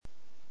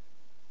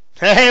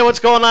Hey, what's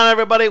going on,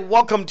 everybody?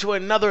 Welcome to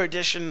another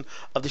edition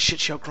of the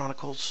Shit Show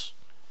Chronicles.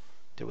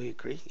 Did we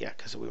agree? Yeah,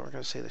 because we weren't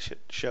going to say the the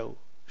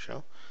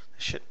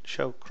Shit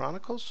Show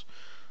Chronicles,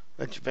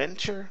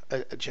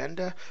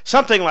 agenda,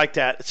 something like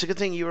that. It's a good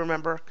thing you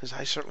remember, because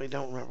I certainly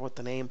don't remember what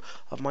the name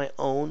of my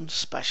own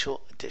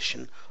special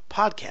edition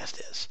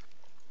podcast is.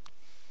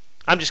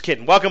 I'm just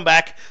kidding. Welcome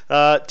back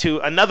to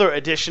another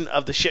edition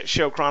of the Shit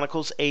Show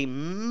Chronicles, a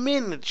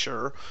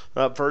miniature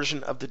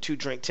version of the Two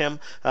Drink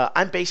Tim.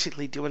 I'm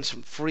basically doing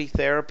some free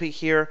therapy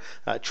here,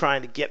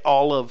 trying to get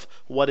all of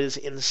what is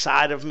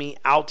inside of me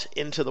out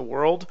into the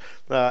world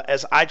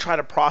as I try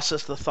to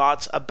process the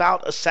thoughts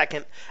about a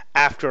second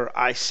after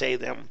I say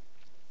them.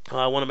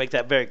 I want to make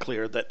that very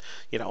clear that,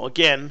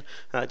 again,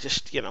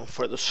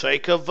 for the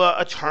sake of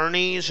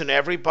attorneys and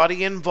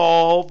everybody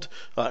involved,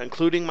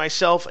 including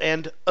myself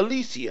and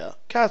Alicia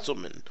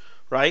Castleman,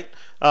 right,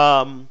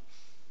 that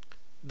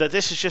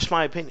this is just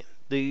my opinion.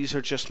 These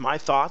are just my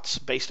thoughts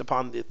based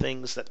upon the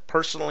things that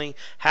personally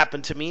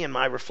happened to me and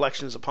my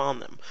reflections upon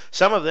them.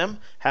 Some of them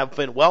have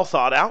been well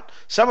thought out.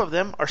 Some of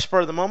them are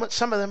spur of the moment.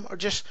 Some of them are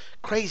just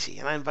crazy.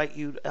 And I invite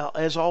you,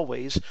 as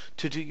always,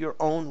 to do your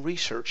own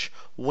research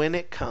when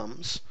it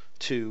comes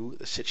to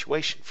the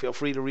situation. Feel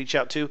free to reach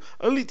out to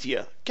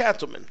Alicia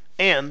Castleman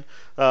and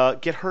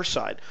get her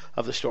side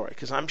of the story,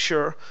 because I'm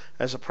sure,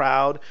 as a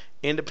proud,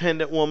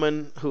 independent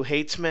woman who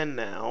hates men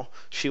now,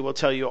 she will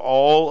tell you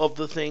all of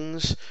the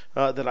things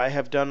that I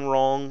have done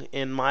wrong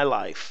in my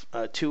life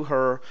to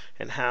her,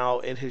 and how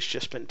it has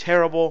just been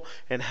terrible,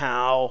 and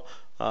how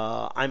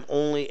I'm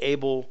only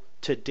able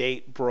to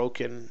date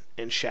broken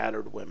and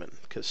shattered women,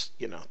 because,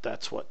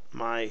 that's what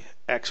my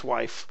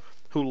ex-wife,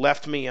 who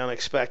left me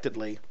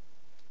unexpectedly,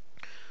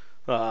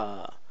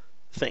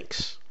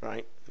 thinks,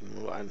 right?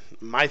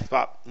 My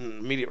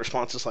immediate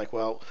response is like,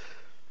 well,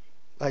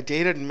 I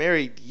dated and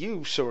married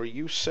you, so are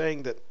you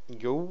saying that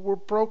you were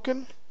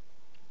broken?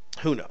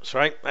 Who knows,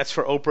 right? That's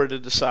for Oprah to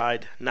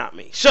decide, not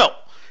me. So,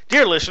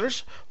 dear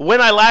listeners,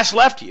 when I last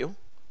left you,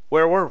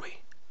 where were we?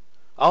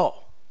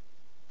 Oh,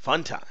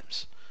 fun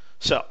times.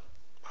 So,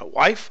 my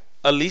wife,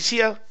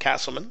 Alicia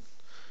Castleman,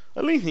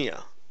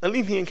 Alicia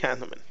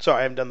Castleman. Sorry,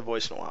 I haven't done the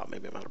voice in a while.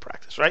 Maybe I'm out of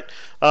practice, right?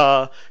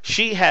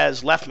 She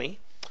has left me.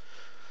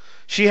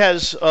 She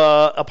has,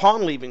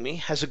 upon leaving me,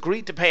 has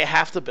agreed to pay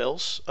half the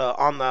bills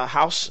on the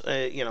house,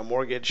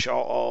 mortgage,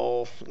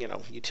 all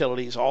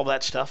utilities, all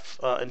that stuff,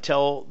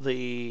 until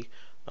the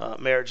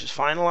marriage is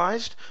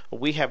finalized.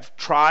 We have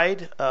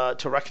tried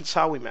to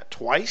reconcile. We met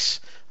twice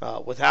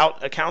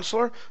without a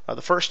counselor.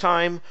 The first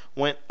time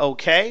went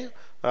okay.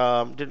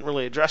 Didn't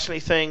really address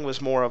anything. Was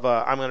more of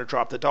a, I'm going to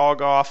drop the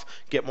dog off,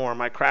 get more of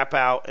my crap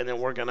out, and then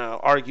we're going to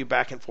argue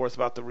back and forth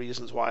about the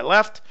reasons why I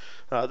left.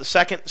 The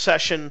second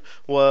session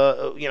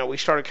was, we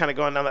started kind of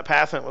going down that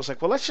path, and it was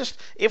like, well,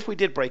 if we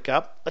did break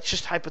up, let's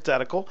just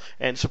hypothetical.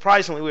 And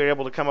surprisingly, we were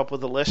able to come up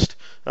with a list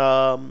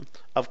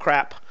of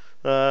crap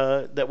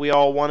that we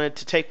all wanted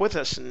to take with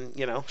us, and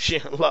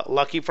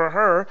lucky for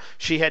her,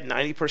 she had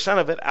 90%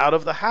 of it out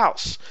of the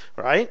house,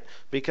 right?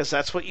 Because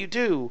that's what you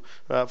do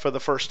for the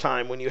first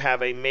time when you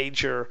have a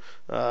major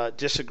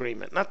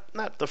disagreement.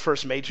 Not the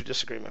first major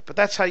disagreement, but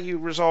that's how you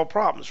resolve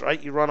problems,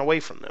 right? You run away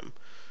from them,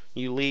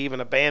 you leave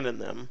and abandon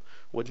them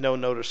with no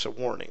notice or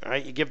warning,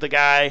 right? You give the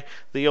guy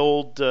the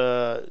old.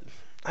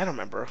 I don't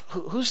remember.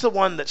 Who's the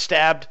one that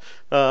stabbed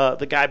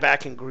the guy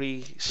back in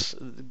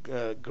Grecian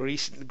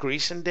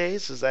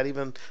days? Is that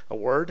even a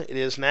word? It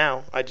is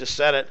now. I just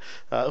said it.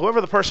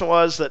 Whoever the person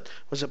was it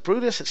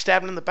Brutus that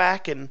stabbed him in the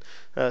back, and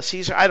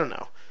Caesar? I don't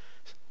know.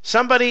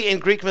 Somebody in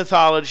Greek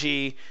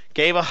mythology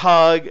gave a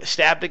hug,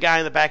 stabbed a guy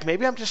in the back.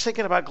 Maybe I'm just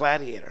thinking about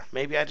Gladiator.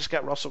 Maybe I just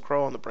got Russell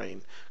Crowe on the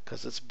brain,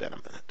 because it's been a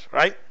minute,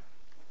 right?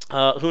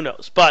 Who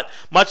knows? But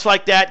much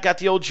like that, got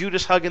the old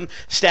Judas hugging,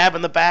 stab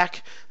in the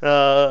back.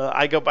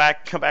 I come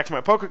back from my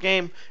poker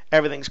game.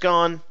 Everything's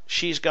gone.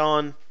 She's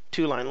gone.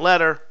 2-line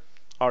letter.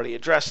 Already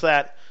addressed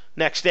that.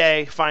 Next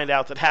day, find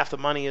out that half the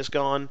money is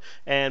gone.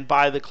 And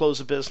by the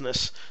close of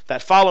business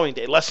that following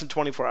day, less than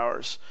 24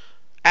 hours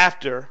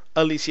after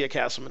Alicia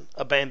Castleman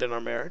abandoned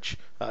our marriage,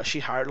 she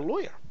hired a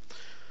lawyer.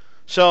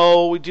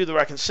 So we do the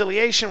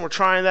reconciliation. We're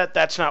trying that.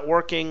 That's not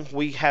working.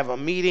 We have a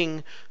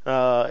meeting,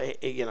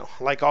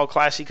 like all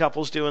classy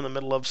couples do, in the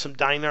middle of some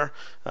diner.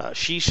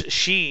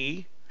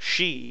 She,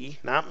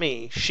 not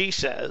me, she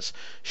says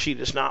she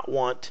does not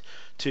want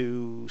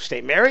to stay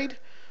married.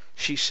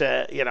 She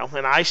said,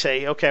 and I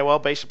say, okay, well,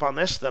 based upon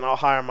this, then I'll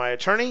hire my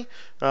attorney,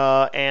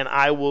 and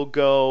I will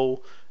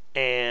go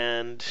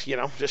and,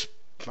 just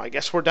I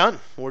guess we're done.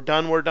 We're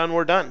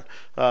done.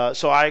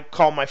 So I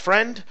call my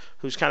friend,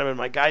 who's kind of been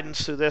my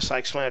guidance through this. I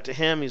explain it to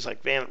him. He's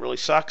like, man, it really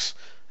sucks.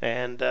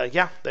 And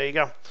yeah, there you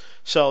go.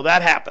 So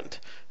that happened.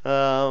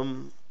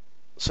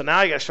 So now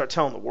I got to start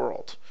telling the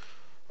world,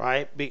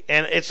 right?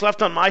 And it's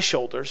left on my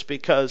shoulders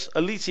because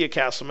Alicia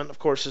Castleman, of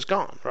course, is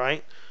gone,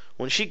 right?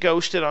 When she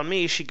ghosted on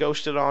me, she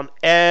ghosted on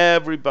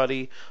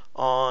everybody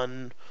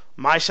on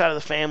my side of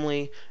the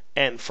family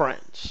and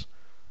friends.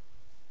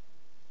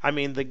 I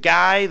mean, the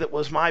guy that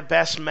was my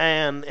best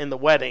man in the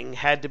wedding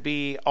had to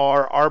be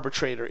our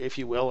arbitrator, if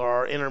you will, or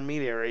our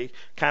intermediary,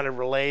 kind of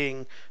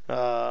relaying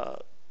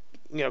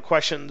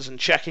questions and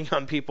checking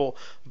on people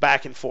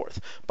back and forth.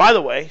 By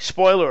the way,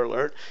 spoiler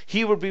alert,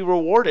 he would be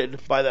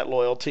rewarded by that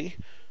loyalty,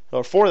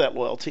 or for that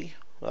loyalty,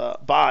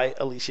 by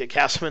Alicia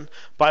Castman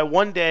by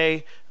one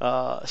day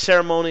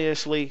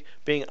ceremoniously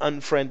being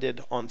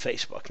unfriended on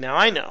Facebook. Now,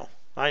 I know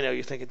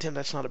you're thinking, Tim,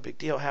 that's not a big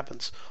deal. It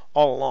happens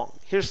all along.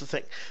 Here's the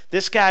thing.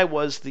 This guy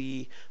was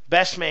the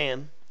best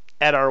man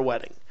at our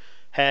wedding.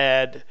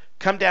 Had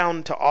come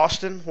down to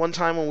Austin one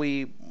time when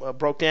we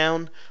broke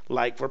down,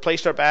 like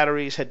replaced our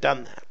batteries, had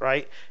done that,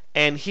 right?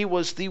 And he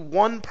was the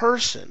one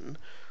person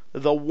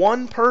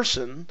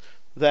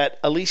that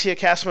Alicia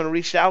Castman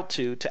reached out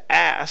to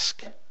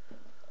ask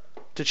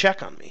to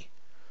check on me.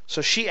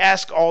 So she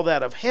asked all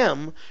that of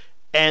him,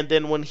 and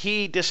then when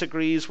he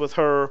disagrees with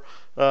her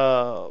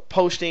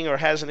posting or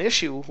has an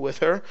issue with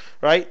her,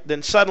 right,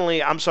 then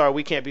suddenly, I'm sorry,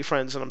 we can't be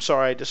friends, and I'm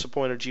sorry I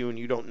disappointed you, and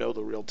you don't know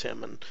the real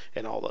Tim,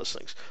 and all those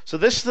things. So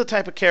this is the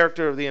type of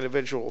character of the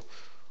individual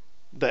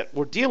that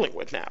we're dealing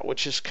with now,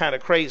 which is kind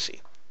of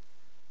crazy.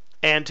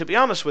 And to be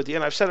honest with you,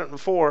 and I've said it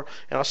before,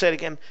 and I'll say it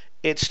again,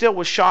 it still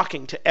was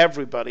shocking to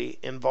everybody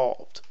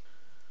involved.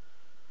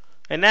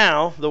 And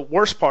now, the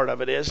worst part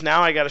of it is,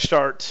 now I got to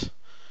start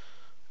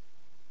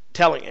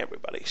telling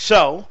everybody.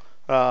 So,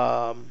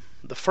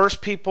 the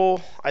first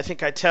people I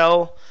think I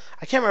can't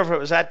remember if it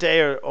was that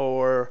day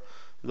or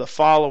the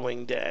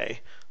following day,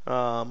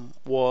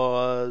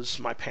 was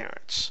my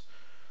parents.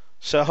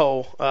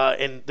 So,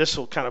 and this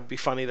will kind of be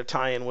funny to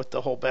tie in with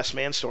the whole best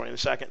man story in a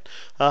second.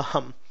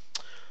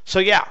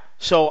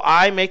 So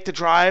I make the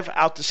drive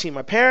out to see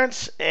my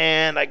parents,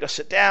 and I go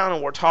sit down,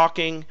 and we're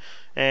talking,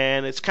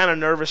 and it's kind of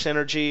nervous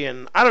energy,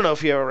 and I don't know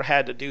if you ever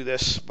had to do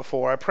this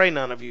before. I pray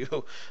none of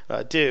you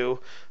do,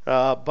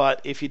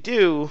 but if you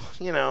do,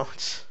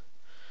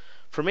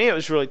 for me it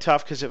was really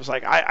tough because it was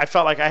like I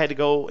felt like I had to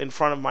go in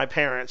front of my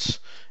parents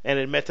and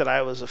admit that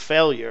I was a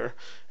failure.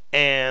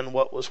 And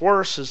what was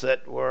worse is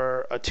that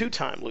we're a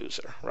two-time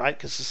loser, right?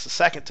 Because it's the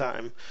second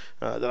time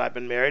that I've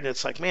been married. And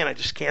it's like, man, I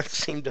just can't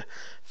seem to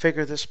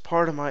figure this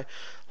part of my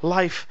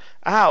life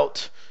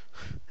out.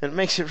 And it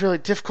makes it really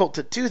difficult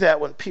to do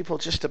that when people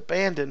just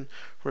abandon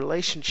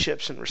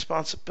relationships and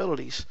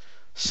responsibilities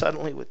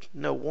suddenly with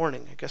no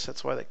warning. I guess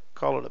that's why they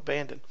call it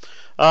abandon.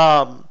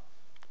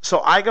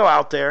 So I go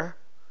out there,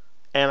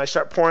 and I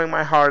start pouring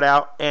my heart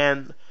out,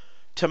 and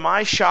to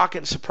my shock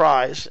and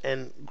surprise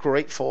and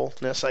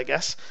gratefulness, I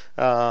guess,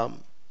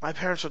 my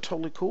parents are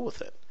totally cool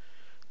with it.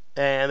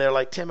 And they're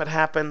like, Tim, it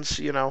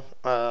happens,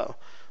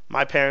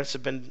 my parents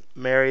have been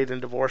married and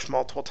divorced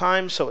multiple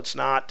times, so it's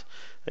not,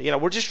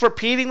 we're just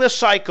repeating the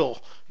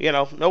cycle,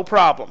 no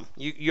problem.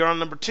 You're on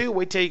number 2,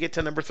 wait till you get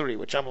to number 3,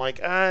 which I'm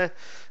like, I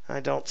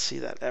don't see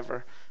that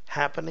ever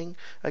happening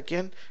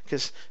again,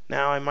 because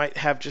now I might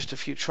have just a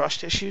few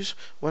trust issues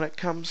when it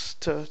comes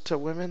to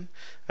women.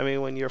 I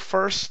mean, when your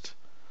first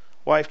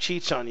wife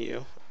cheats on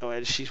you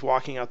as she's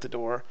walking out the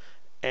door,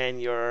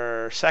 and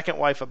your second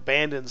wife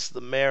abandons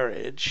the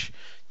marriage,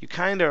 you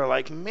kind of are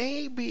like,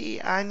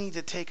 maybe I need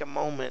to take a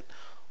moment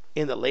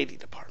in the lady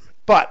department.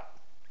 But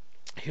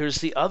here's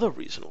the other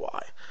reason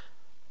why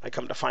I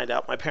come to find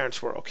out my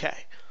parents were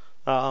okay.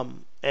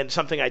 And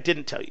something I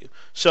didn't tell you.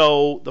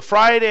 So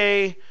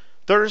the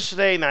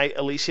Thursday night,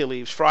 Alicia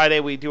leaves. Friday,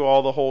 we do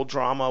all the whole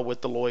drama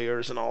with the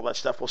lawyers and all that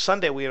stuff. Well,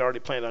 Sunday, we had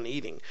already planned on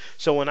eating.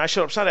 So when I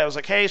showed up Sunday, I was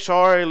like, hey,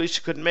 sorry,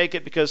 Alicia couldn't make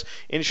it because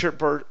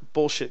insert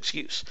bullshit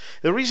excuse.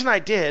 The reason I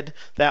did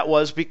that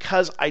was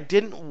because I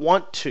didn't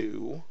want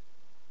to,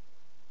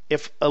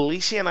 if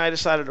Alicia and I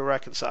decided to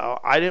reconcile,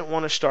 I didn't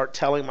want to start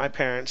telling my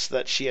parents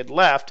that she had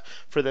left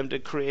for them to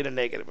create a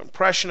negative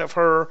impression of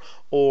her,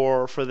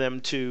 or for them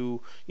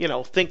to,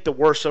 think the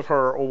worst of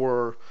her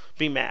or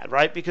be mad,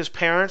 right? Because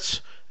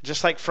parents,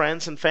 just like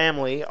friends and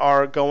family,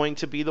 are going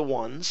to be the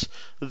ones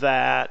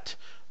that,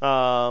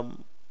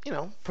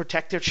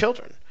 protect their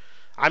children.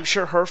 I'm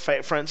sure her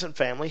friends and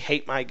family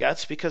hate my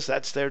guts because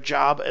that's their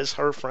job as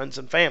her friends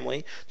and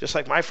family, just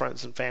like my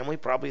friends and family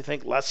probably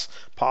think less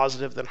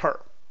positive than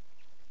her.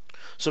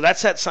 So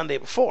that's that Sunday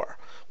before.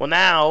 Well,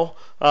 now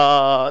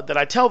that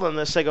I tell them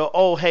this, they go,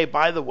 oh, hey,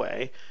 by the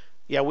way,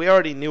 yeah, we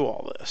already knew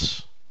all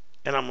this.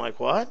 And I'm like,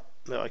 what?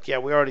 They're like, yeah,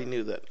 we already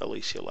knew that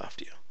Alicia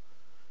left you.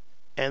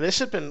 And this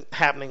had been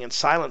happening in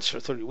silence for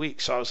 30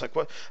 weeks. So I was like,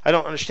 what? I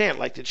don't understand.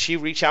 Like, did she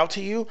reach out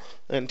to you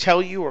and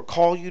tell you or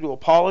call you to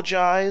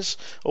apologize,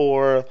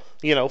 or,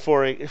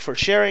 for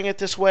sharing it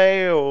this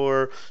way,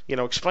 or,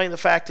 explain the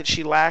fact that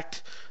she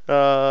lacked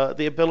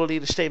the ability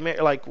to stay married?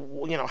 Like,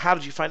 how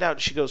did you find out?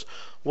 And she goes,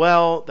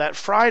 well, that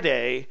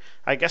Friday,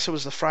 I guess it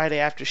was the Friday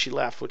after she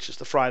left, which is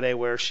the Friday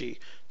where she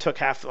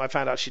took I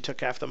found out she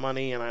took half the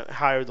money and I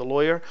hired the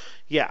lawyer.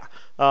 Yeah.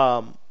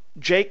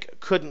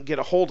 Jake couldn't get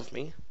a hold of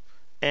me.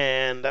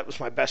 And that was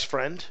my best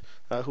friend,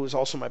 who was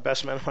also my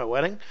best man at my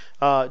wedding.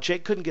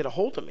 Jake couldn't get a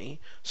hold of me,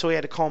 so he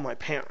had to call my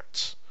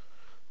parents.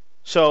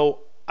 So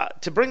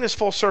to bring this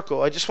full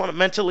circle, I just want to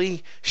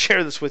mentally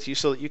share this with you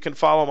so that you can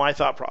follow my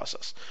thought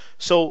process.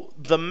 So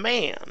the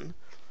man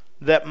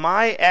that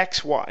my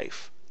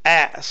ex-wife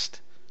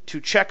asked to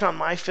check on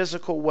my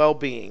physical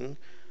well-being,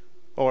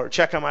 or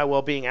check on my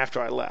well-being after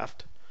I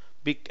left,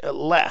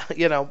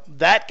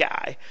 that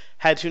guy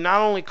had to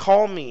not only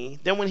call me,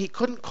 then when he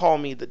couldn't call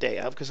me the day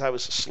of because I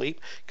was asleep,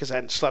 because I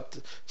hadn't slept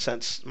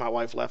since my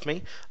wife left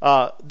me,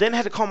 then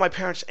had to call my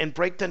parents and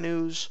break the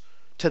news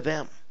to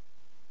them.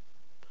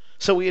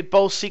 So we had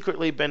both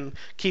secretly been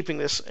keeping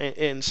this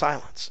in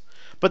silence.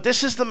 But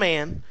this is the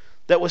man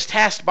that was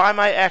tasked by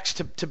my ex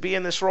to be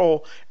in this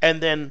role,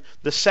 and then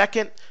the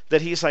second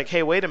that he's like,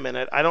 hey, wait a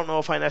minute, I don't know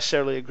if I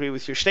necessarily agree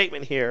with your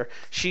statement here,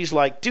 she's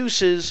like,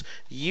 deuces,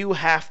 you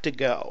have to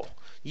go.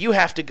 You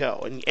have to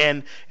go.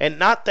 And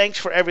not thanks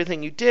for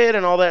everything you did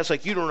and all that. It's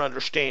like, you don't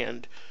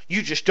understand.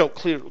 You just don't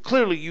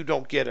clearly you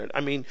don't get it.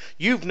 I mean,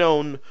 you've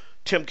known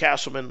Tim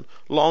Castleman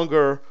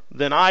longer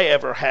than I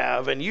ever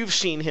have, and you've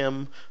seen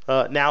him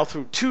now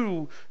through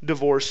 2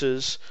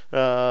 divorces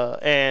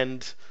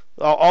and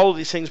all of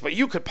these things, but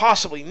you could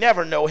possibly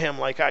never know him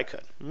like I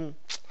could.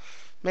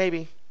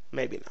 Maybe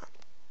not.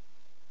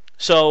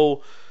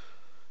 So,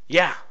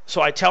 yeah.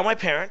 So I tell my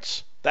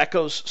parents. That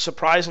goes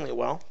surprisingly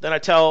well. Then I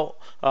tell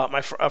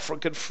my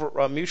good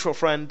mutual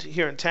friend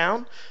here in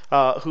town,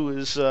 who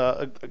is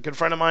a good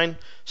friend of mine,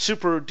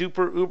 super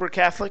duper uber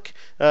Catholic,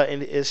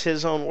 is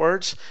his own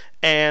words.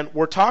 And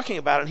we're talking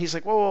about it, and he's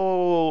like, whoa, whoa,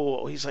 whoa,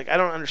 whoa. He's like, I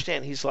don't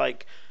understand. He's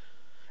like,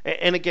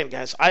 and again,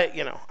 guys,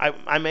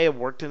 I may have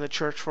worked in the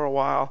church for a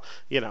while.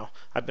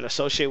 I've been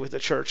associated with the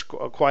church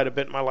quite a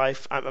bit in my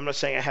life. I'm not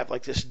saying I have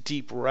like this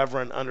deep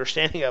reverent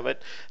understanding of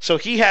it. So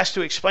he has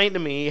to explain to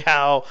me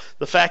how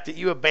the fact that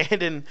you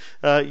abandon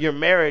your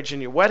marriage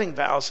and your wedding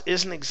vows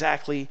isn't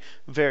exactly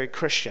very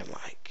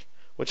Christian-like.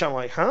 Which I'm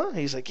like, huh?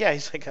 He's like, yeah.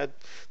 He's like,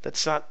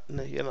 that's not,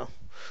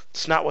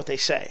 it's not what they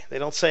say. They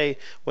don't say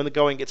when the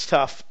going gets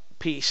tough,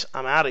 peace,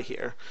 I'm out of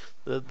here.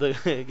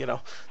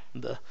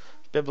 The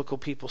biblical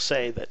people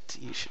say that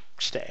you should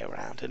stay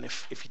around, and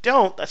if you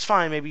don't, that's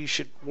fine. Maybe you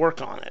should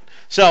work on it.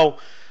 So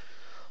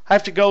I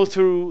have to go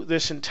through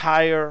this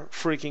entire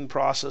freaking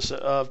process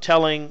of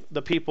telling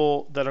the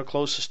people that are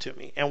closest to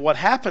me. And what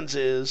happens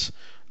is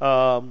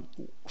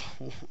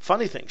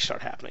funny things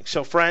start happening.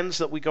 So friends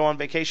that we go on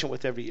vacation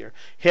with every year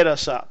hit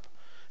us up.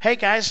 Hey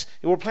guys,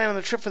 we're planning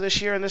the trip for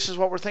this year, and this is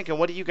what we're thinking.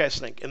 What do you guys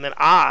think? And then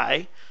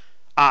I,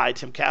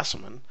 Tim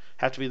Castleman,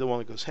 have to be the one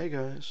that goes, hey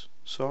guys,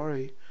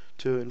 sorry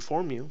to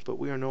inform you, but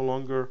we are no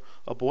longer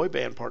a boy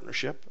band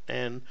partnership.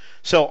 And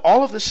so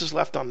all of this is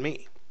left on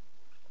me.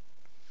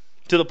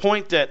 To the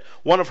point that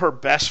one of her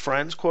best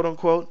friends, quote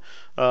unquote,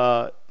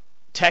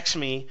 texts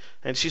me,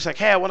 and she's like,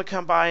 hey, I want to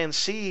come by and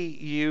see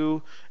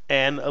you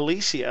and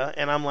Alicia.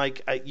 And I'm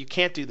like, you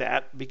can't do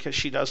that because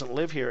she doesn't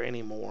live here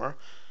anymore.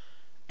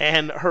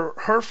 And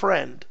her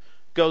friend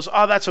goes,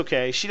 oh, that's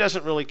okay. She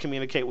doesn't really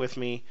communicate with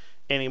me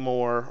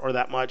anymore or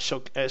that much.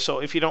 So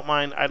if you don't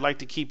mind, I'd like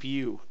to keep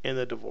you in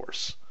the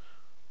divorce.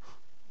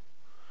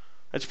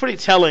 It's pretty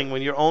telling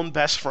when your own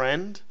best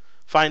friend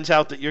finds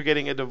out that you're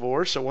getting a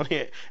divorce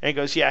and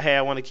goes, yeah, hey,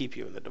 I want to keep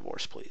you in the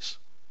divorce, please.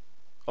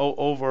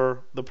 Over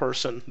the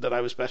person that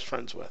I was best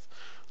friends with.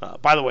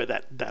 By the way,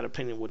 that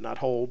opinion would not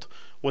hold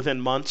within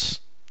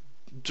months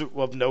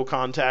of no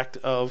contact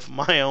of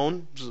my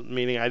own,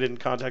 meaning I didn't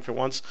contact her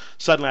once.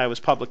 Suddenly I was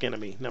public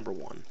enemy number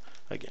 1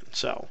 again.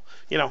 So,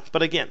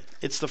 but again,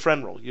 it's the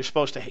friend rule. You're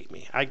supposed to hate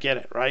me. I get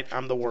it, right?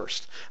 I'm the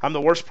worst. I'm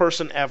the worst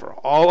person ever.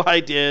 All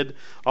I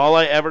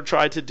ever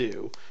tried to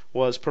do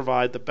was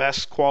provide the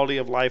best quality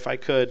of life I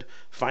could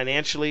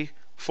financially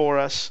for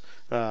us,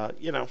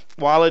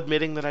 while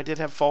admitting that I did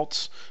have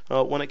faults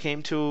when it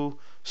came to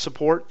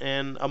support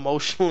and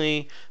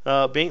emotionally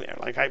being there.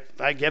 Like,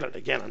 I get it.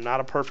 Again, I'm not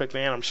a perfect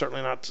man. I'm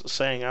certainly not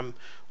saying I'm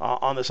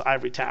on this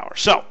ivory tower.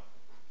 So,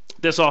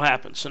 this all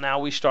happens. So now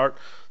we start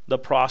the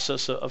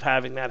process of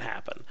having that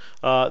happen.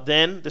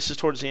 Then, this is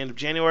towards the end of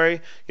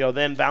January,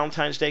 then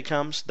Valentine's Day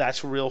comes.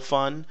 That's real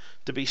fun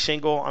to be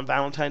single on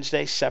Valentine's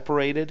Day,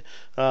 separated.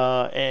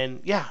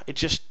 And yeah, it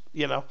just,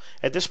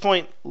 at this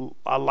point,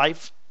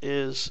 life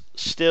is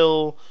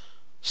still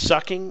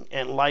sucking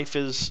and life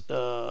is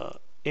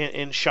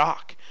in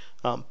shock.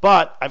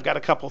 But I've got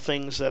a couple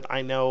things that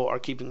I know are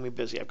keeping me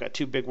busy. I've got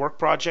 2 big work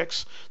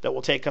projects that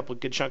will take up a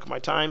good chunk of my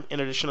time. In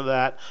addition to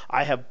that,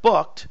 I have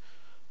booked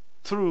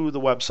through the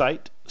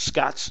website,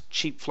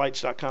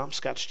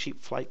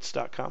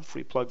 scottscheapflights.com,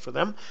 free plug for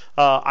them.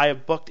 I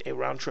have booked a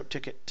round-trip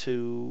ticket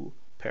to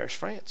Paris,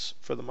 France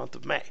for the month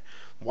of May.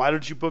 Why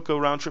did you book a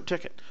round-trip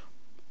ticket?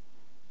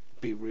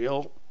 Be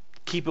real.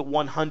 Keep it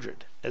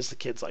 100, as the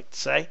kids like to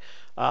say,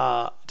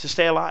 to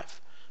stay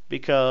alive.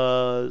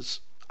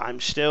 Because I'm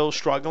still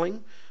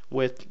struggling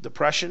with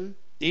depression,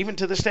 even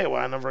to this day.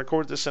 Well, I never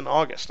recorded this in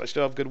August. I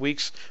still have good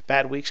weeks,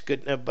 bad weeks,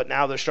 good, but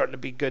now they're starting to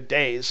be good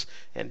days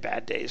and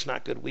bad days,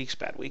 not good weeks,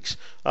 bad weeks.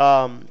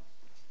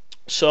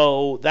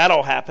 So that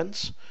all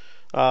happens.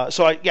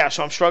 So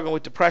I'm struggling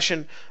with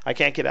depression. I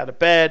can't get out of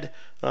bed.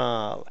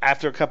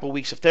 After a couple of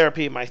weeks of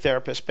therapy, my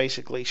therapist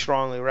basically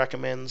strongly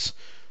recommends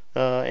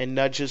and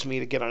nudges me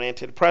to get on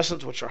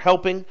antidepressants, which are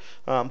helping.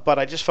 But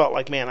I just felt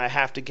like, man, I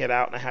have to get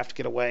out and I have to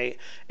get away.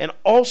 And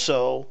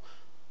also,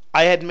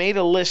 I had made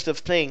a list of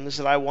things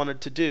that I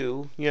wanted to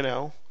do,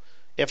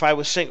 if I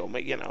was single.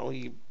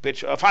 You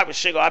bitch, if I was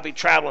single, I'd be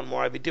traveling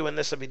more. I'd be doing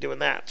this, I'd be doing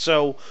that.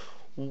 So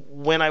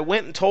when I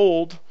went and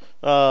told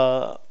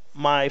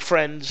my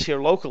friends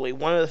here locally,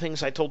 one of the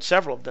things I told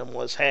several of them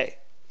was, hey,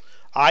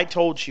 I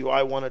told you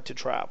I wanted to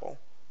travel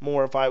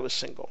more if I was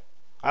single.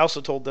 I also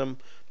told them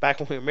back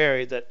when we were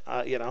married that,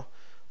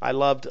 I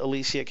loved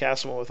Alicia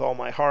Castleman with all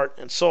my heart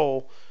and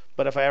soul,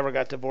 but if I ever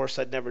got divorced,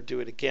 I'd never do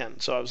it again.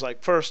 So I was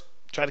like, first,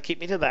 try to keep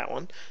me to that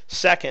one.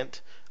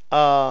 Second,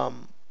 I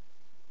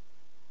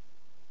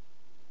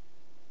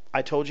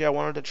told you I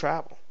wanted to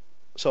travel.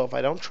 So if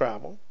I don't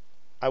travel,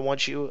 I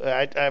want you.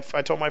 I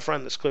told my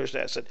friend this clear as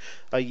day. I said,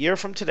 a year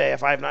from today,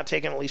 if I have not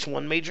taken at least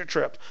one major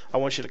trip, I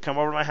want you to come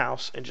over to my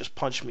house and just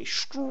punch me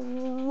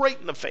straight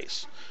in the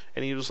face.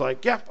 And he was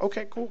like, yeah,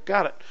 okay, cool,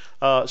 got it.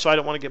 So I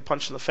don't want to get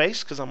punched in the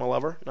face because I'm a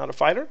lover, not a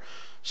fighter.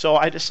 So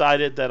I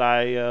decided that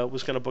I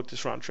was going to book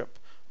this round trip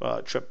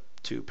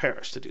to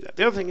Paris to do that.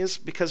 The other thing is,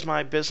 because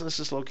my business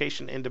is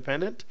location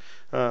independent,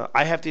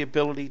 I have the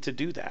ability to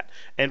do that.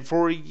 And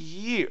for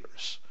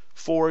years,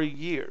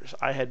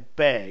 I had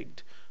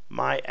begged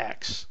my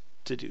ex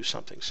to do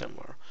something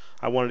similar.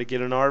 I wanted to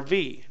get an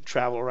RV,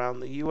 travel around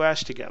the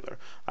U.S. together.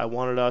 I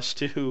wanted us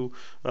to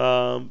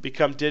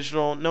become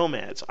digital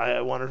nomads.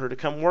 I wanted her to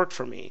come work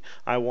for me.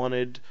 I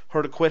wanted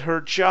her to quit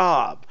her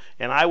job,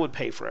 and I would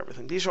pay for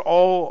everything. These are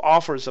all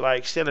offers that I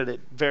extended at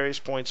various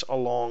points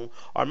along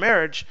our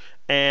marriage,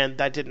 and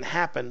that didn't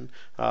happen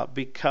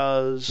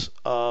because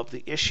of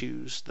the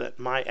issues that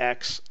my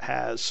ex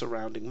has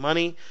surrounding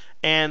money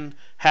and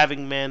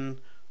having men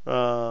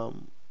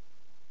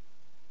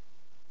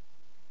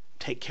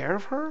take care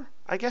of her.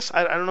 I guess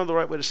I don't know the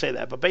right way to say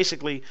that, but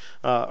basically,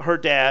 her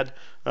dad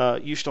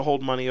used to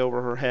hold money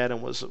over her head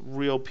and was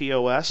real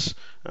POS.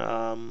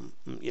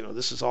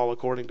 This is all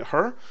according to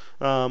her,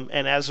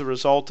 and as a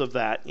result of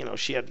that,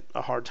 she had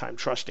a hard time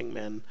trusting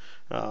men.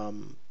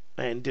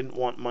 And didn't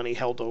want money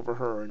held over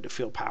her and to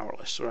feel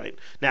powerless. Right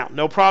now,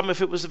 no problem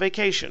if it was a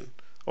vacation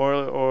or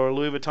a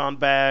Louis Vuitton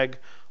bag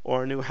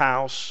or a new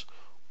house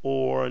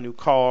or a new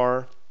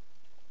car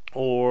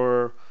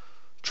or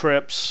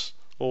trips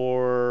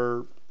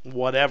or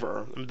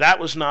whatever. That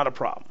was not a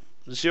problem.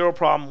 Zero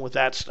problem with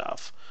that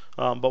stuff.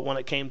 But when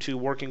it came to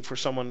working for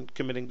someone,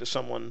 committing to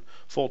someone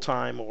full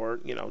time, or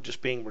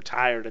just being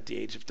retired at the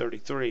age of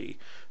 33,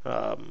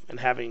 and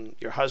having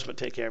your husband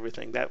take care of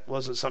everything, that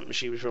wasn't something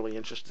she was really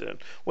interested in.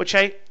 Which,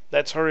 hey,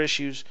 that's her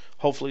issues.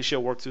 Hopefully,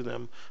 she'll work through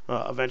them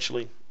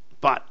eventually.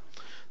 But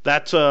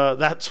that's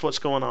what's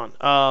going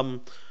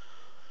on.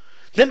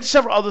 Then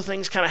several other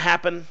things kind of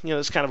happen.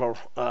 It's kind of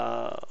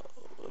a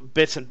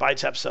bits and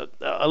bytes episode.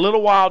 A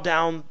little while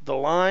down the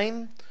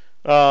line,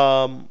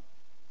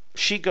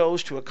 she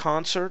goes to a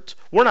concert.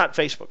 We're not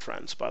Facebook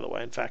friends, by the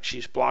way. In fact,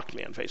 she's blocked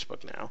me on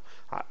Facebook now.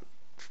 I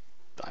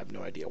have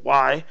no idea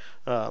why.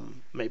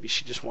 Maybe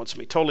she just wants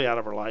me totally out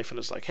of her life and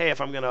is like, hey, if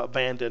I'm going to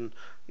abandon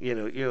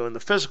you in the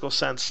physical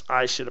sense,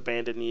 I should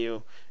abandon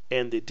you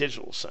in the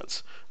digital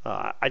sense.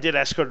 I did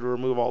ask her to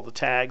remove all the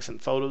tags and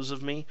photos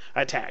of me.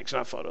 Tags,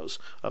 not photos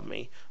of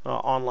me,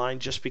 online,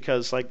 just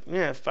because,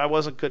 if I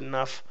wasn't good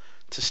enough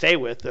to stay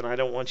with, then I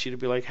don't want you to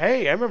be like,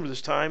 hey, I remember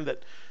this time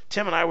that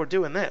Tim and I were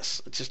doing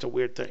this. It's just a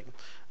weird thing.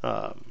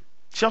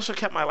 She also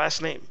kept my last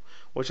name,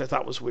 which I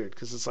thought was weird,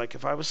 because it's like,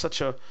 if I was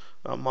such a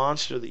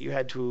monster that you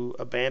had to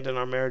abandon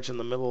our marriage in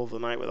the middle of the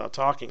night without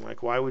talking,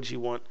 why would you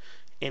want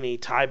any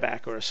tie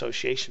back or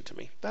association to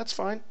me? That's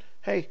fine.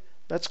 Hey,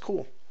 that's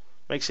cool.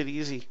 Makes it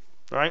easy,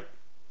 right?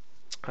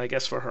 I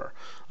guess for her.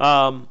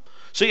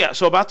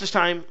 So about this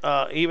time,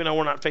 even though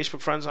we're not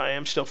Facebook friends, I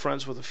am still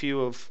friends with a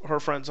few of her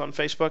friends on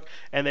Facebook,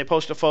 and they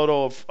post a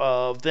photo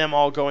of them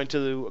all going to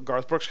the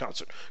Garth Brooks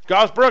concert.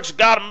 Garth Brooks,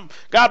 God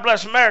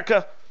Bless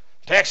America,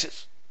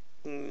 Texas.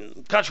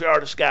 Country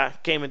artist guy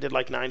came and did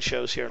 9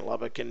 shows here in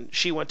Lubbock, and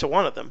she went to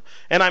one of them.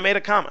 And I made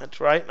a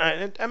comment, right?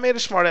 I made a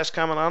smart-ass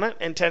comment on it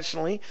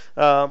intentionally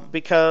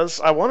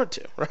because I wanted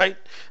to, right?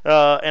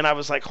 And I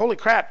was like, holy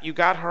crap, you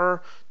got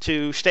her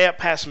to stay up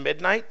past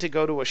midnight to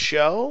go to a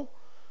show?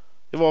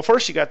 Well,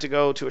 first you got to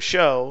go to a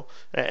show,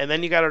 and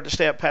then you got her to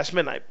stay up past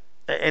midnight.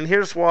 And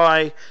here's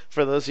why,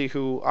 for those of you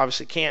who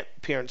obviously can't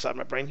peer inside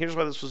my brain, here's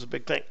why this was a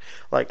big thing.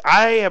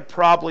 I have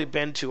probably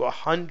been to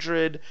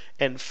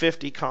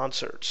 150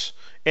 concerts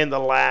in the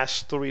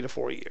last 3 to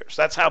 4 years.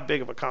 That's how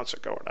big of a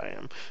concert goer I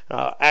am.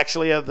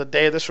 Actually, the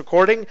day of this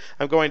recording,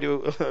 I'm going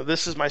to,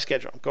 this is my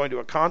schedule. I'm going to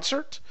a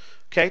concert,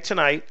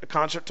 tonight, a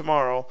concert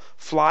tomorrow,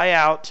 fly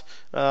out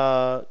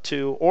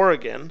to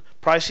Oregon,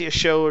 probably see a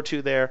show or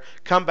two there,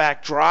 come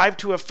back, drive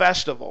to a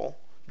festival,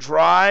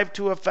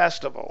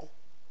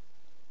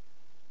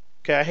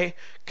 Okay,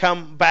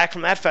 come back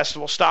from that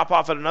festival, stop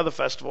off at another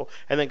festival,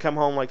 and then come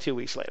home like 2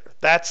 weeks later.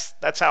 That's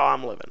how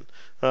I'm living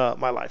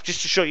my life.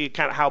 Just to show you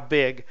kind of how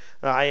big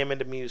I am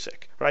into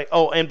music, right?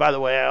 Oh, and by the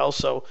way, I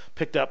also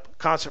picked up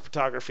concert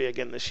photography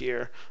again this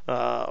year,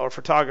 or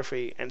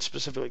photography and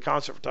specifically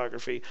concert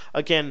photography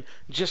again,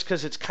 just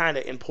because it's kind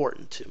of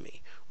important to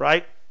me,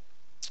 right?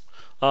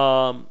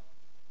 Um,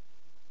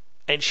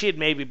 and she had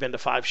maybe been to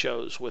 5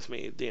 shows with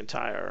me the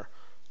entire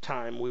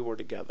time we were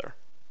together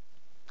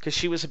because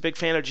she was a big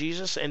fan of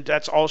Jesus, and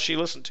that's all she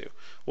listened to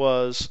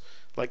was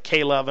like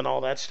K-Love and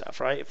all that stuff,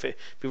 right? If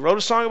you wrote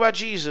a song about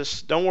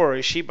Jesus, don't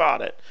worry, she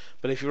bought it.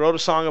 But if you wrote a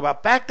song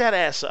about back that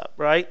ass up,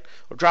 right,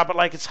 or drop it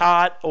like it's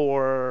hot,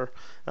 or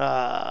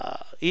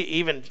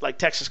even like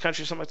Texas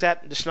country or something like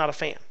that, just not a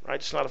fan, right?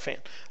 Just not a fan.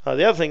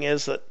 The other thing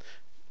is that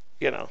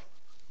you know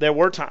there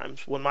were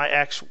times when my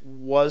ex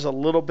was a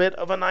little bit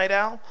of a night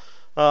owl,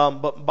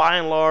 but by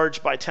and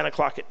large, by 10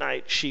 o'clock at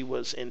night, she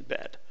was in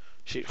bed.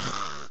 She,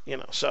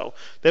 so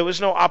there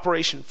was no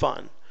Operation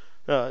Fun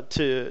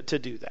to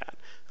do that.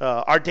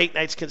 Our date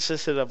nights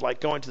consisted of like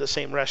going to the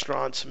same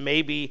restaurants.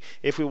 Maybe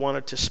if we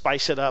wanted to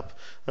spice it up,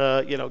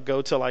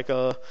 go to like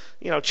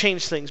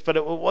change things. But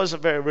it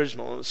wasn't very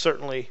original, and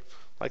certainly,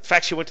 like the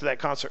fact she went to that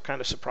concert kind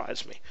of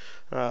surprised me.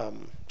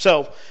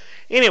 So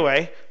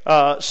anyway,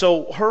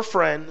 so her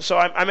friend, so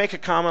I make a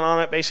comment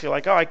on it, basically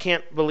like, oh, I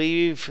can't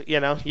believe you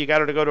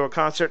got her to go to a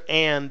concert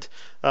and.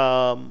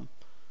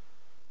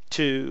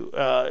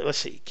 Let's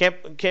see,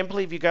 can't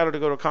believe you got her to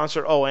go to a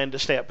concert. Oh, and to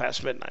stay up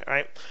past midnight,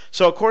 right?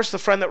 So of course the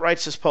friend that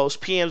writes this post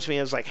PMs me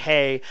and is like,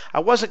 hey, I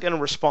wasn't going to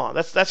respond.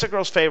 That's a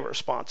girl's favorite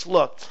response.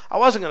 Look, I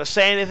wasn't going to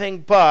say anything,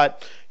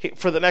 but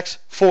for the next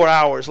 4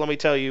 hours, let me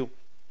tell you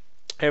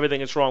everything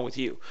that's wrong with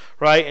you,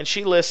 right? And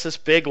she lists this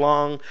big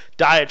long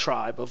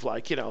diatribe of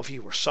like, if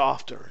you were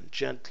softer and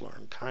gentler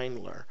and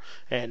kinder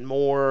and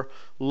more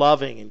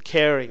loving and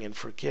caring and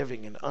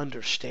forgiving and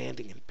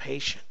understanding and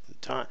patient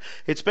and time.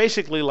 It's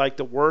basically like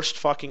the worst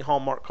fucking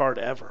Hallmark card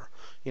ever.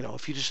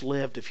 If you just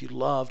lived, if you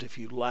loved, if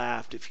you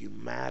laughed, if you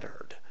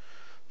mattered,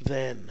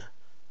 then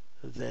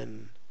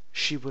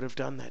she would have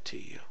done that to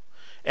you.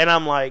 And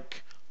I'm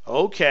like,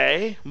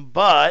 okay,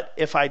 but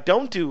if I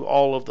don't do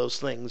all of those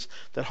things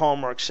that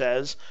Hallmark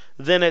says,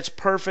 then it's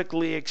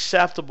perfectly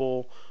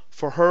acceptable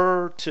for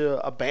her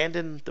to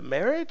abandon the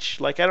marriage?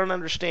 Like, I don't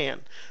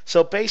understand.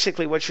 So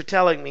basically what you're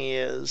telling me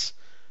is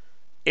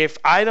if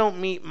I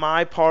don't meet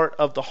my part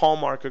of the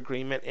Hallmark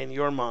agreement in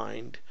your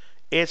mind,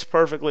 it's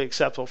perfectly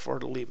acceptable for her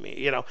to leave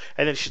me, And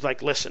then she's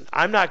like, listen,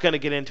 I'm not going to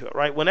get into it,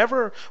 right?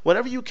 Whenever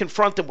you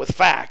confront them with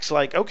facts,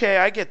 like, okay,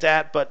 I get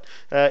that, but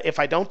if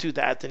I don't do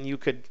that, then you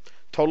could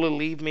totally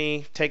leave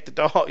me, take the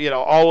dog,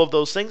 all of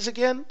those things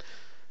again.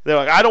 They're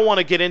like, I don't want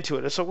to get into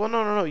it. It's like, well,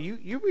 no.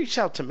 You reached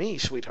out to me,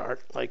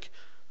 sweetheart. Like,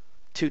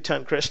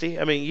 2-ton Christie.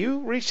 I mean, you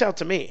reached out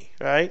to me,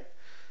 right?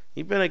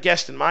 You've been a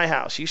guest in my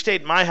house. You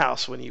stayed in my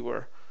house when you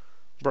were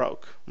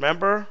broke.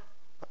 Remember?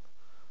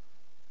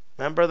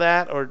 Remember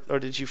that? Or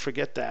did you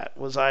forget that?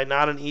 Was I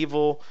not an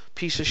evil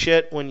piece of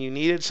shit when you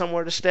needed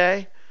somewhere to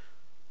stay?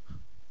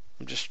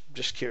 I'm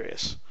just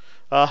curious.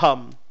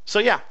 So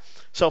yeah.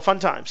 So fun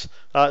times.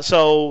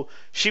 So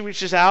she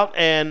reaches out,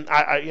 and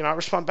I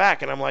respond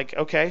back, and I'm like,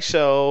 okay,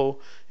 so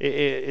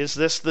is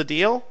this the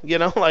deal?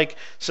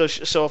 So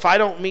if I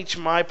don't meet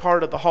my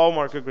part of the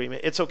Hallmark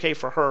agreement, it's okay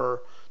for her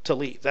to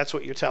leave. That's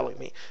what you're telling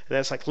me. And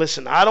it's like,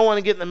 listen, I don't want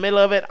to get in the middle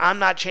of it. I'm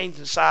not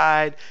changing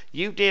side.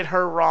 You did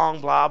her wrong.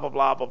 Blah blah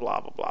blah blah blah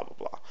blah blah blah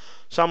blah.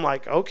 So I'm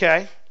like,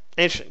 okay.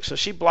 Interesting. So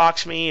she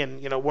blocks me,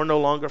 and we're no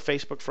longer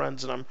Facebook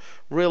friends, and I'm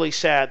really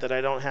sad that I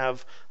don't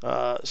have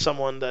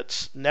someone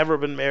that's never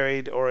been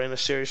married or in a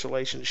serious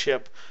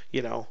relationship,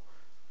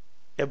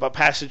 but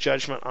pass a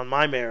judgment on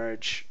my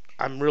marriage.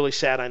 I'm really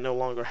sad I no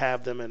longer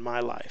have them in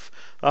my life.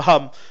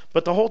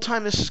 But the whole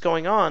time this is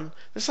going on,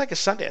 this is like a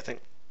Sunday, I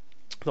think.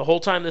 The whole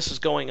time this is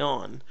going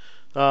on,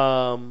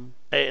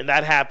 and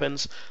that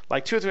happens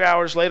like 2 or 3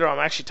 hours later, I'm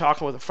actually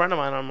talking with a friend of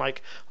mine. I'm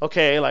like,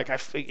 okay, like I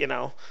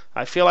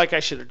feel like I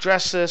should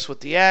address this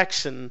with the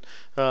ex, and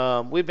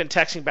we've been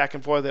texting back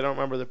and forth. I don't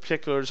remember the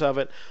particulars of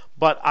it,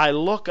 but I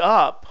look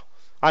up.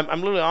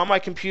 I'm literally on my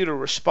computer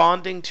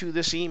responding to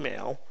this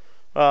email,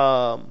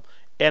 and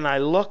I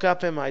look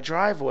up in my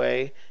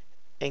driveway,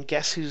 and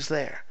guess who's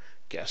there?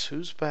 Guess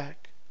who's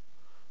back?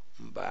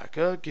 Back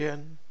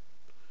again.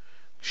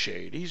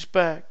 Shady's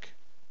back.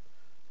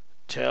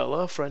 Tell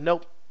a friend.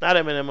 Nope, not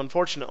Eminem,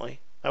 unfortunately.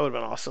 That would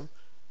have been awesome.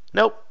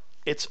 Nope,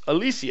 it's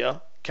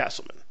Alicia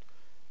Castleman.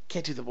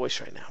 Can't do the voice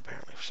right now,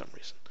 apparently, for some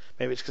reason.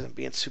 Maybe it's because I'm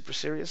being super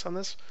serious on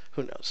this.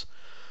 Who knows?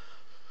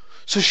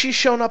 So she's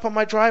shown up on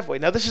my driveway.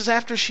 Now, this is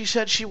after she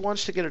said she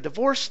wants to get a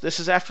divorce. This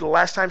is after the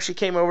last time she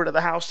came over to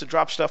the house to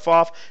drop stuff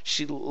off.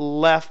 She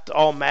left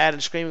all mad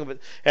and screaming.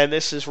 And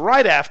this is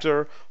right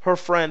after her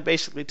friend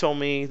basically told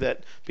me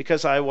that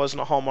because I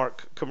wasn't a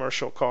Hallmark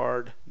commercial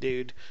card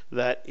dude,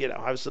 that,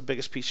 I was the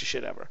biggest piece of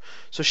shit ever.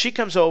 So she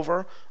comes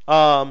over,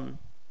 and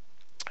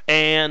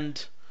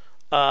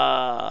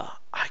I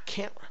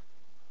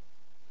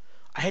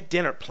had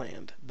dinner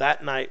planned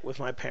that night with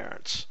my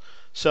parents.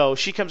 So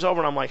she comes over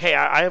and I'm like, hey,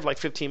 I have like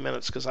 15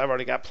 minutes because I've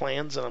already got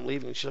plans and I'm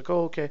leaving. She's like,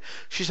 oh, okay.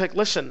 She's like,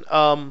 listen,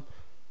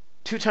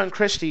 Two-Ton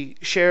Christie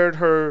shared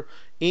her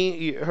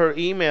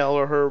email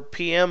or her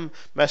PM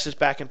message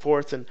back and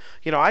forth, and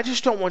I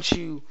just don't want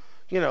you.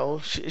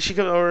 She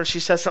comes over and she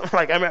says something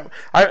like,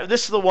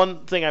 this is the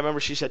one thing I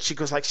remember she said. She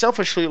goes like,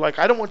 selfishly, like,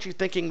 I don't want you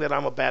thinking that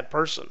I'm a bad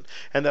person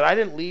and that I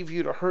didn't leave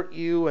you to hurt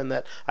you and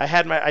that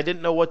I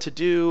didn't know what to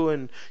do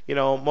and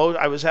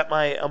I was at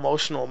my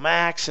emotional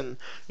max and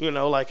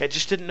like I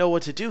just didn't know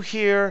what to do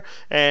here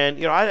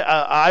and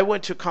I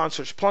went to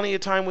concerts plenty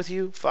of time with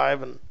you,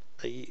 5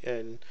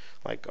 and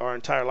like our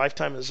entire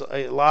lifetime is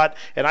a lot,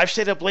 and I've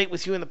stayed up late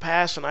with you in the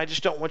past, and I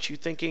just don't want you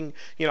thinking,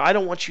 I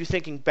don't want you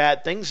thinking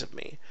bad things of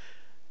me.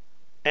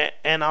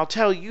 And I'll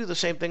tell you the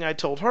same thing I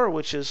told her,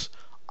 which is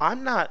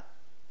I'm not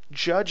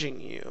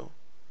judging you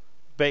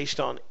based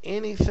on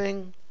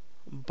anything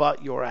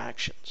but your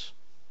actions.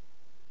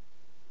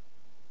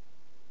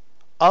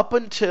 Up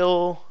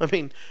until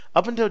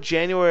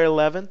January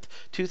 11th,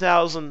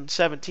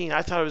 2017,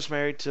 I thought I was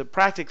married to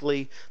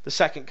practically the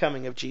second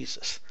coming of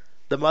Jesus,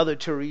 the Mother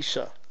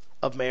Teresa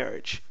of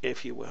marriage,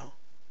 if you will.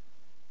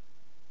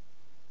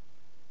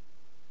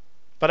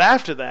 But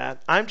after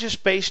that, I'm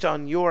just based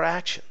on your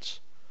actions.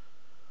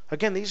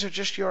 Again, these are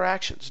just your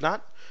actions.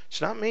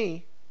 It's not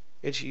me.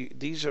 It's you.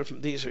 These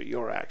are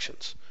your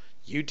actions.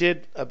 You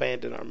did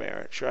abandon our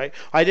marriage, right?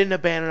 I didn't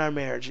abandon our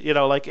marriage.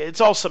 Like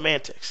it's all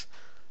semantics,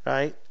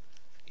 right?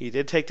 You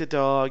did take the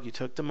dog. You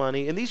took the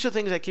money, and these are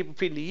things I keep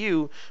repeating to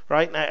you,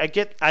 right? And I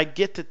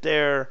get that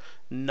they're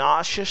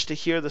nauseous to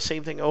hear the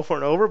same thing over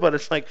and over, but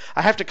it's like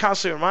I have to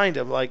constantly remind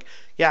them, like,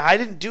 yeah, I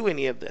didn't do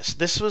any of this.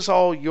 This was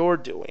all your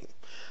doing.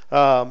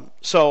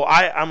 So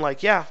I'm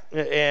like, yeah,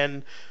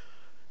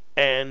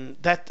 and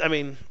that,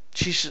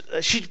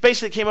 she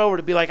basically came over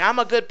to be like, I'm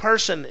a good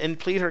person and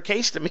plead her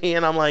case to me,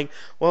 and I'm like,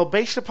 well,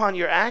 based upon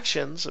your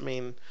actions,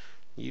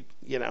 you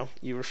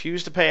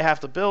refuse to pay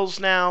half the bills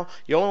now.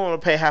 You only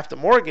want to pay half the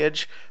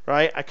mortgage,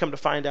 right? I come to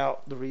find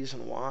out the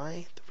reason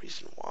why.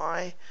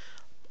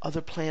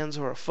 Other plans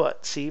are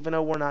afoot. See, even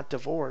though we're not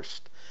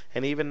divorced,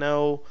 and even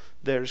though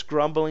there's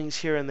grumblings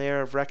here and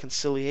there of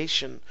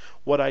reconciliation,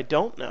 what I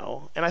don't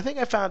know, and I think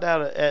I found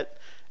out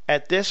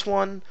at this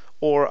one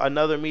or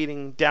another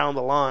meeting down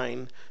the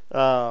line.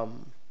 I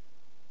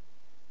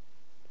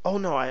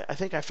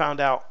think I found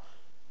out.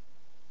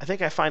 I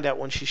think I find out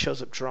when she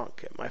shows up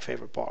drunk at my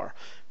favorite bar.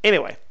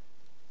 Anyway,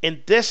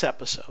 in this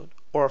episode,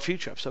 or a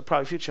future episode,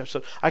 probably future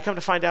episode, I come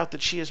to find out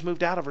that she has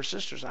moved out of her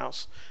sister's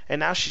house, and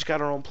now she's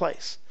got her own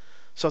place.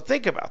 So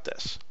think about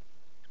this.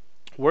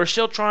 We're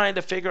still trying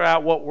to figure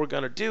out what we're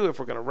going to do, if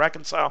we're going to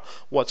reconcile,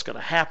 what's going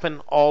to happen,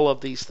 all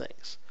of these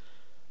things.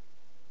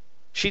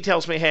 She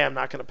tells me, hey, I'm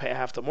not going to pay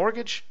half the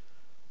mortgage,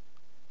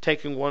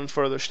 taking one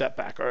further step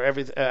back, or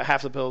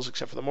half the bills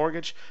except for the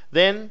mortgage.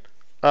 Then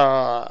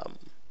I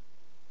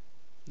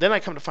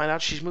come to find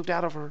out she's moved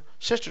out of her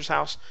sister's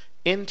house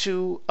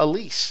into a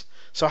lease.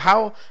 So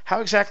how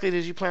exactly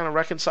did you plan on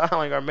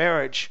reconciling our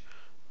marriage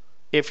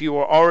if you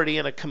were already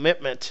in a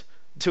commitment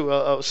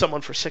to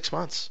someone for 6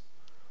 months?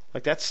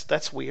 Like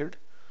that's weird.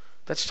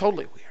 That's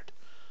totally weird.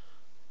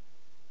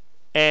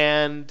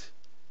 And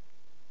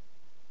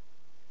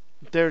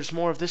there's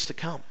more of this to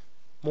come.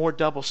 More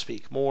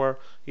doublespeak. More,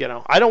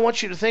 I don't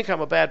want you to think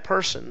I'm a bad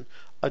person.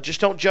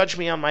 Just don't judge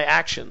me on my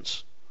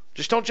actions.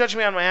 Just don't judge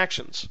me on my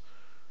actions.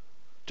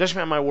 Judge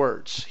me on my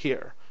words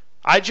here.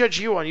 I judge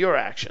you on your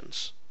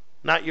actions,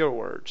 not your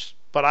words.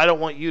 But I don't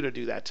want you to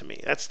do that to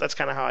me. That's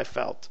kind of how I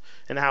felt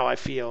and how I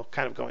feel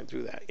kind of going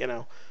through that,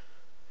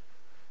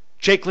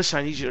 Jake, listen,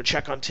 I need you to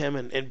check on Tim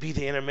and be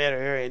the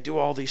intermediary and do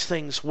all these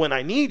things when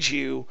I need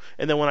you,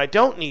 and then when I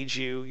don't need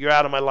you, you're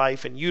out of my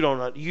life and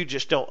you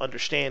just don't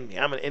understand me.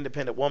 I'm an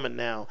independent woman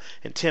now,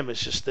 and Tim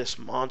is just this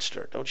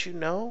monster. Don't you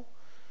know?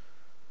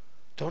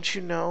 Don't you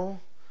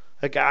know?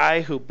 A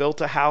guy who built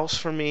a house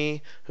for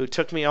me, who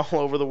took me all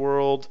over the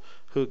world,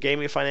 who gave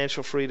me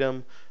financial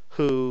freedom,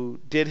 who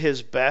did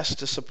his best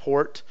to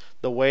support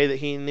the way that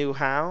he knew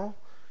how.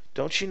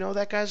 Don't you know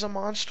that guy's a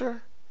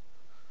monster?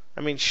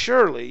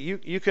 Surely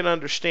you can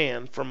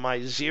understand from my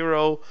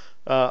zero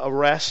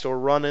arrest or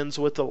run-ins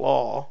with the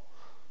law,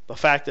 the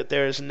fact that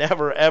there has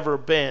never ever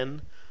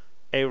been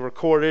a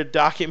recorded,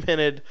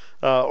 documented,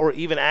 or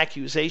even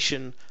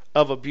accusation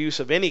of abuse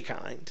of any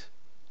kind,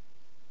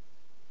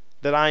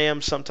 that I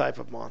am some type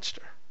of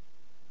monster.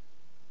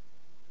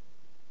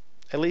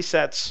 At least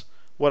that's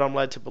what I'm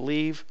led to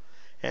believe,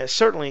 and it's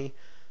certainly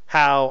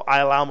how I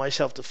allow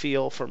myself to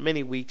feel for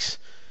many weeks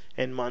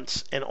and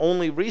months, and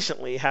only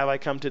recently have I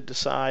come to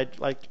decide,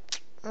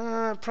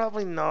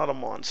 probably not a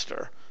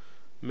monster.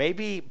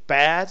 Maybe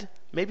bad,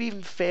 maybe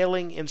even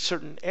failing in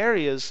certain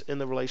areas in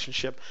the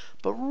relationship,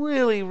 but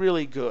really,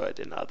 really good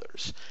in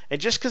others.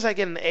 And just because I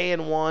get an A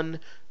in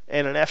one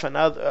and an F in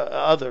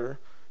other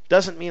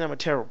doesn't mean I'm a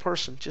terrible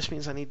person. It just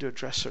means I need to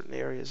address certain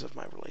areas of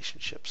my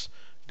relationships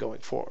going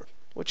forward,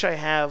 which I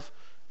have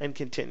and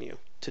continue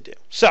to do.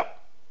 So,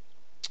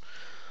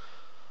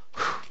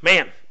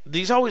 man,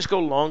 these always go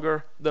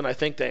longer than I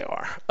think they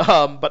are.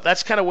 But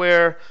that's kind of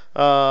where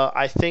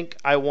I think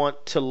I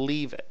want to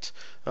leave it.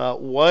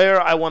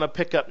 Where I want to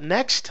pick up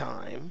next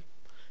time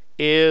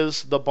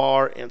is the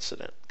bar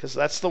incident, because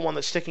that's the one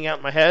that's sticking out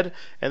in my head,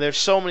 and there's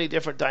so many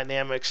different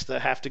dynamics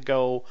that have to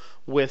go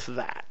with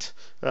that.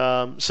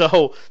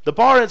 So the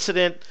bar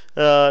incident,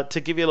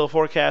 to give you a little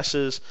forecast,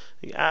 is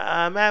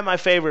I'm at my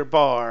favorite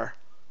bar.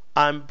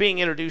 I'm being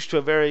introduced to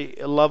a very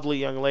lovely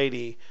young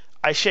lady.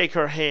 I shake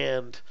her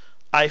hand.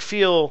 I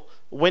feel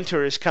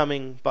winter is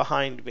coming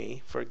behind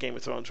me, for a Game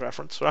of Thrones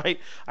reference, right?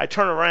 I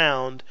turn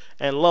around,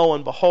 and lo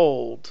and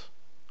behold,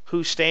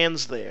 who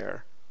stands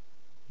there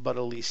but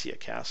Alicia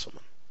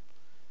Castleman?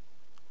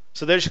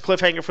 So there's your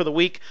cliffhanger for the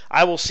week.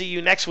 I will see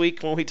you next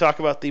week when we talk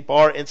about the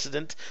bar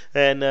incident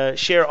and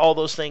share all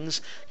those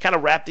things, kind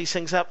of wrap these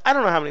things up. I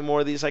don't know how many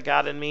more of these I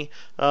got in me.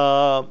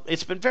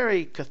 It's been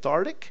very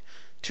cathartic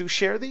to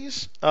share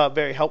these,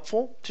 very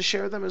helpful to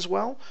share them as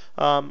well,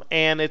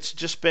 and it's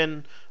just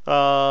been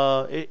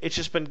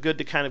good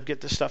to kind of get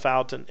this stuff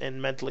out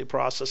and mentally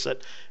process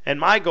it. And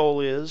my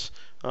goal is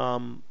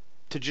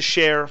to just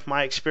share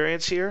my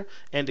experience here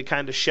and to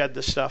kind of shed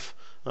this stuff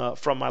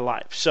from my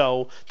life.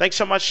 So thanks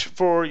so much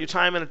for your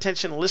time and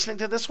attention listening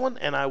to this one,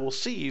 and I will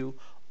see you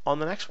on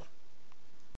the next one.